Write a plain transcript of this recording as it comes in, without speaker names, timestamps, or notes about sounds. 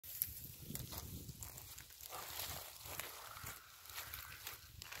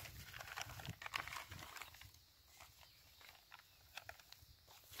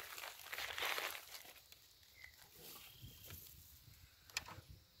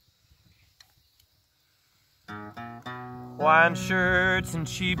Wine shirts and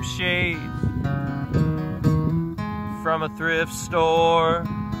cheap shades from a thrift store,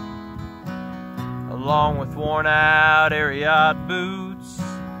 along with worn out Ariat boots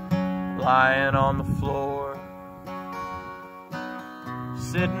lying on the floor.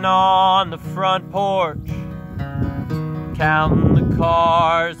 Sitting on the front porch, counting the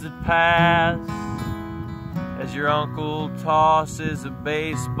cars that pass, as your uncle tosses a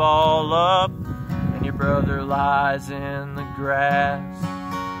baseball up and your brother lies in the grass.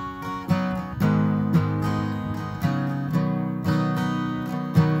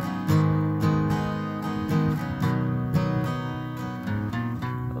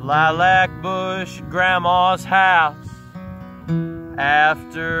 A lilac bush at Grandma's house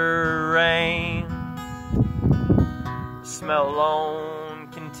after rain. The smell alone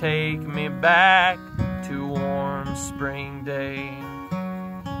can take me back to a warm spring day.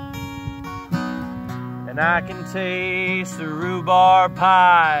 And I can taste the rhubarb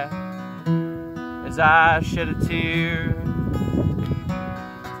pie as I shed a tear,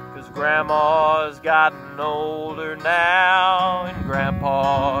 'cause Grandma's gotten older now and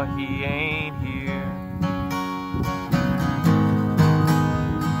Grandpa, he ain't here.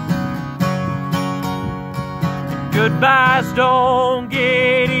 And goodbyes don't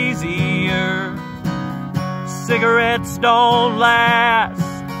get easier, cigarettes don't last.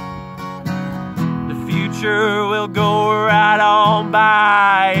 Future will go right on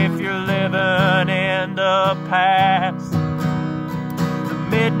by if you're living in the past. The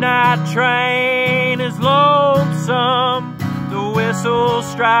midnight train is lonesome, the whistle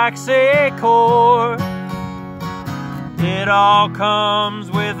strikes a chord. It all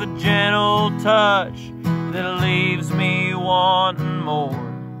comes with a gentle touch that leaves me wanting more.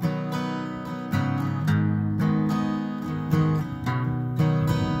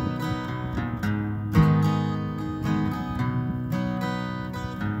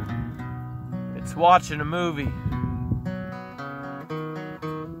 It's watching a movie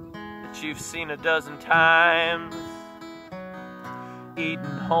that you've seen a dozen times,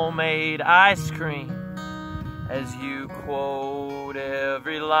 eating homemade ice cream as you quote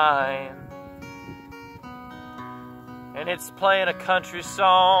every line. And it's playing a country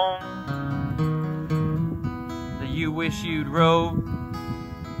song that you wish you'd wrote,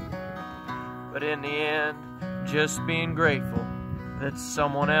 but in the end, just being grateful that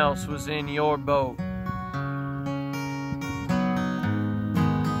someone else was in your boat.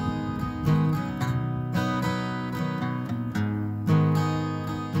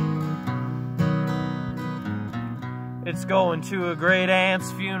 It's going to a great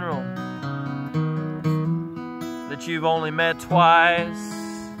aunt's funeral that you've only met twice,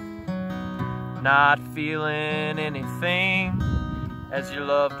 not feeling anything as your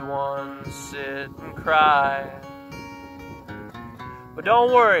loved ones sit and cry. But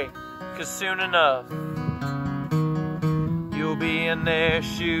don't worry, 'cause soon enough you'll be in their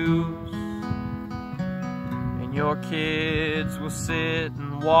shoes, and your kids will sit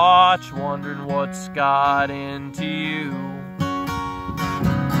and watch, wondering what's got into you.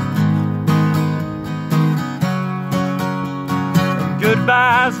 And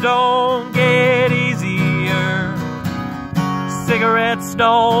goodbyes don't get easier, cigarettes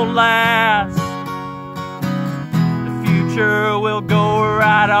don't last. Future will go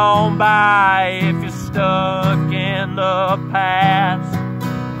right on by if you're stuck in the past.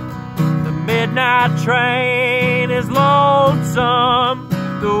 The midnight train is lonesome,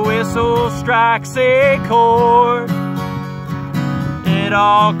 the whistle strikes a chord. It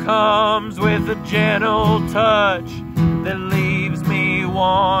all comes with a gentle touch that leaves me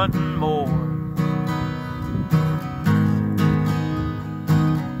wanting more.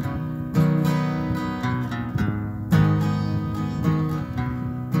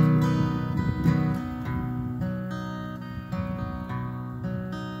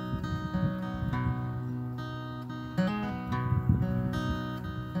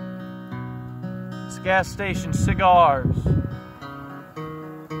 Gas station cigars,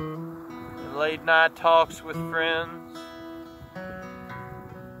 and late night talks with friends,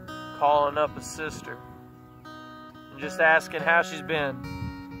 calling up a sister and just asking how she's been.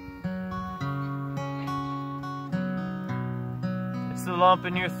 It's the lump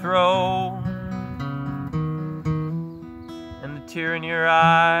in your throat and the tear in your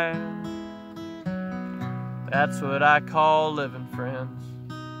eye. That's what I call living, friends.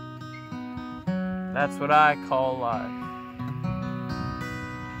 That's what I call life.